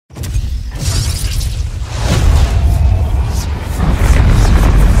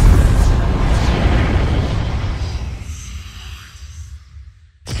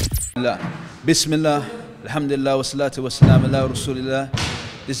Bismillah, alhamdulillah, wa salatu wa salam ala rasulillah.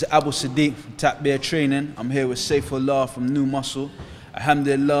 This is Abu Siddiq from Takbir Training. I'm here with Saifullah from New Muscle.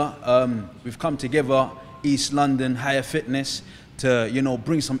 Alhamdulillah, we've come together, East London, Haya Fitness, to,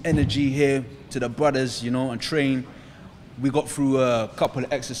 bring some energy here to the brothers, and train. We got through a couple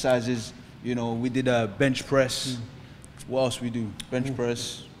of exercises, we did a bench press. What else we do? Bench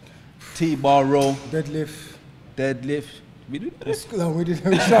press, T-bar row. Deadlift. We did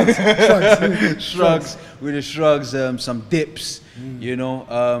shrugs. We did shrugs, some dips,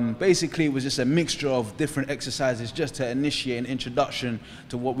 Basically, it was just a mixture of different exercises just to initiate an introduction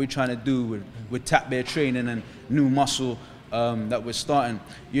to what we're trying to do with Takbir Training and New Muscle that we're starting.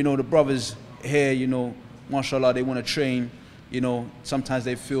 The brothers here, mashallah, they want to train. Sometimes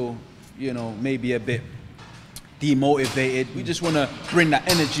they feel, maybe a bit demotivated. We just want to bring that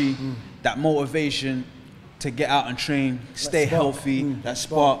energy, that motivation, to get out and train, stay healthy, that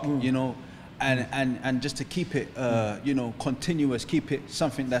spark, and just to keep it, continuous, keep it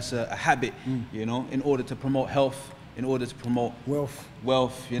something that's a habit, in order to promote health, in order to promote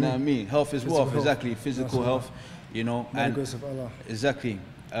wealth, you know what I mean? Health is wealth, exactly, physical health, and exactly,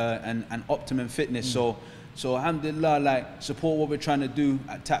 and optimum fitness. So alhamdulillah, support what we're trying to do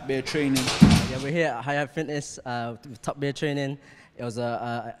at Takbir Training. Yeah, we're here at Haya Fitness with Takbir Training. It was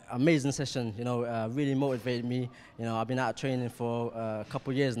an amazing session, really motivated me. I've been out of training for a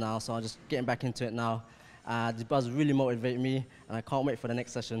couple of years now, so I'm just getting back into it now. The brothers really motivated me, and I can't wait for the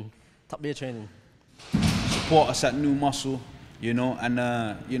next session. Takbir Training. Support us at New Muscle,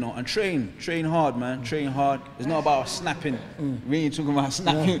 and train hard, man. Train hard. It's not about snapping. We ain't talking about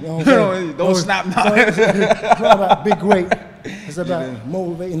snapping. Don't snap now. It's not about big weight. It's about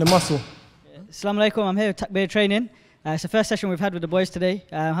motivating the muscle. Assalamu alaikum. I'm here with Takbir Training. It's the first session we've had with the boys today.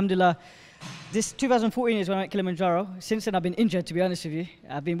 Alhamdulillah, this 2014 is when I went Kilimanjaro. Since then I've been injured, to be honest with you.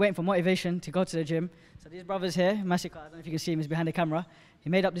 I've been waiting for motivation to go to the gym. So these brothers here, Masika, I don't know if you can see him, he's behind the camera. He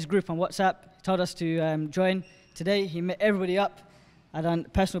made up this group on WhatsApp, told us to join. Today he met everybody up. I done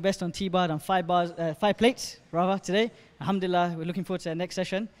personal best on T-bar, done 5 plates today. Alhamdulillah, we're looking forward to the next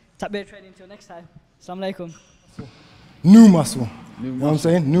session. Takbir Training until next time. Assalamu alaikum. New muscle. You know what I'm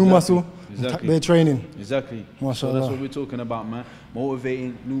saying? New muscle, Takbir Training. Exactly. MashaAllah. So that's what we're talking about, man.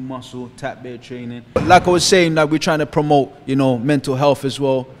 Motivating, new muscle, Takbir Training. Like I was saying, we're trying to promote, mental health as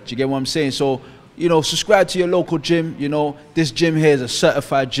well. Do you get what I'm saying? So, subscribe to your local gym. This gym here is a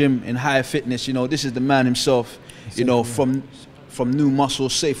certified gym in Haya Fitness. This is the man himself, from New Muscle,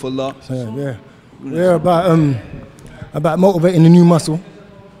 Saifullah. So, yeah. We're about motivating the new muscle.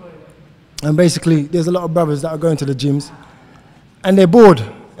 And basically, there's a lot of brothers that are going to the gyms and they're bored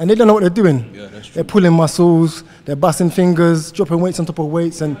and they don't know what they're doing. Yeah, that's true. They're pulling muscles, they're busting fingers, dropping weights on top of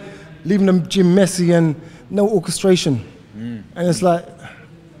weights and leaving the gym messy and no orchestration. And it's like,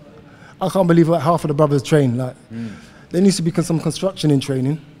 I can't believe half of the brothers train. There needs to be some construction in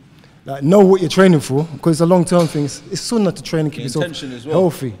training. Know what you're training for, because it's a long-term thing. It's sunnah to train and keep yourself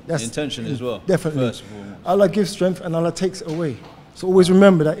healthy. That's intention as well. Definitely. First of all. Allah gives strength and Allah takes it away. So always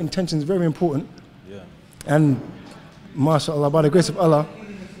remember that intention is very important. Yeah. And mashallah, by the grace of Allah,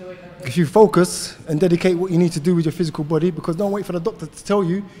 if you focus and dedicate what you need to do with your physical body, because don't wait for the doctor to tell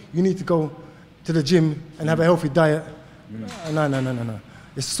you you need to go to the gym and have a healthy diet. No.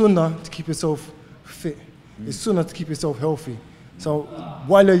 It's sunnah to keep yourself fit. It's sunnah to keep yourself healthy. So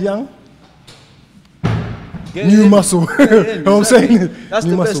while you're young, new muscle. You know what I'm saying?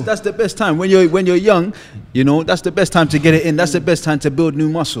 That's the best time. When you're young, that's the best time to get it in. That's the best time to build new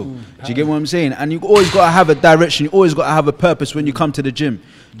muscle. Do you get what I'm saying? And you always got to have a direction. You always got to have a purpose when you come to the gym.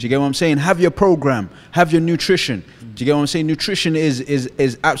 Do you get what I'm saying? Have your program. Have your nutrition. Do you get what I'm saying? Nutrition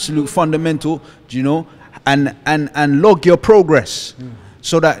is absolute fundamental. Do you know? And log your progress,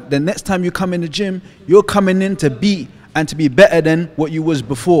 so that the next time you come in the gym, you're coming in to beat and to be better than what you was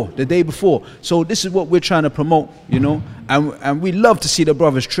before, the day before. So this is what we're trying to promote, and we love to see the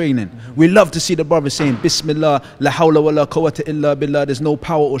brothers training. We love to see the brothers saying, Bismillah, la hawla wa la quwwata illa billah. There's no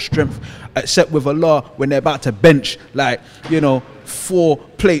power or strength except with Allah when they're about to bench, 4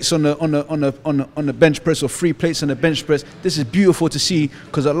 plates on the bench press or 3 plates on the bench press. This is beautiful to see,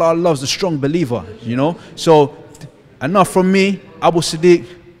 because Allah loves the strong believer, So enough from me, Abu Siddiq,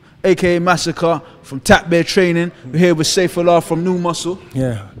 aka Massacre, from Takbir Training. We're here with Saifullah from New Muscle.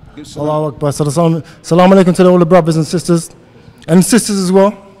 Yeah. Allahu Akbar. Salam alaikum to all the brothers and sisters as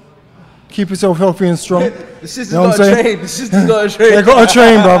well. Keep yourself healthy and strong. The sisters got to train. The sisters got to train. They got to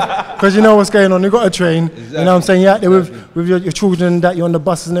train, bruv. Because you know what's going on. They got to train. Exactly. You know what I'm saying? You're out there with your children, that you're on the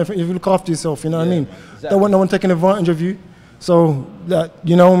buses and everything. You look after yourself. You know what I mean? Exactly. Don't want no one taking advantage of you. So that,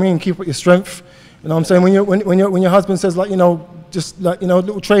 you know what I mean? Keep up your strength. You know what I'm saying? When your husband says, just like, you know,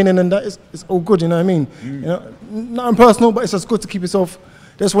 little training and that, it's all good, you know what I mean? You know, nothing personal, but it's just good to keep yourself,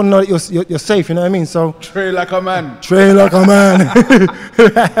 they just want to know that you're safe, you know what I mean? So Train like a man. train like a man.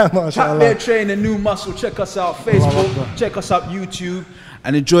 Takbir Training, new muscle. Check us out Facebook. Check us out YouTube,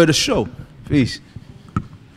 and enjoy the show. Peace.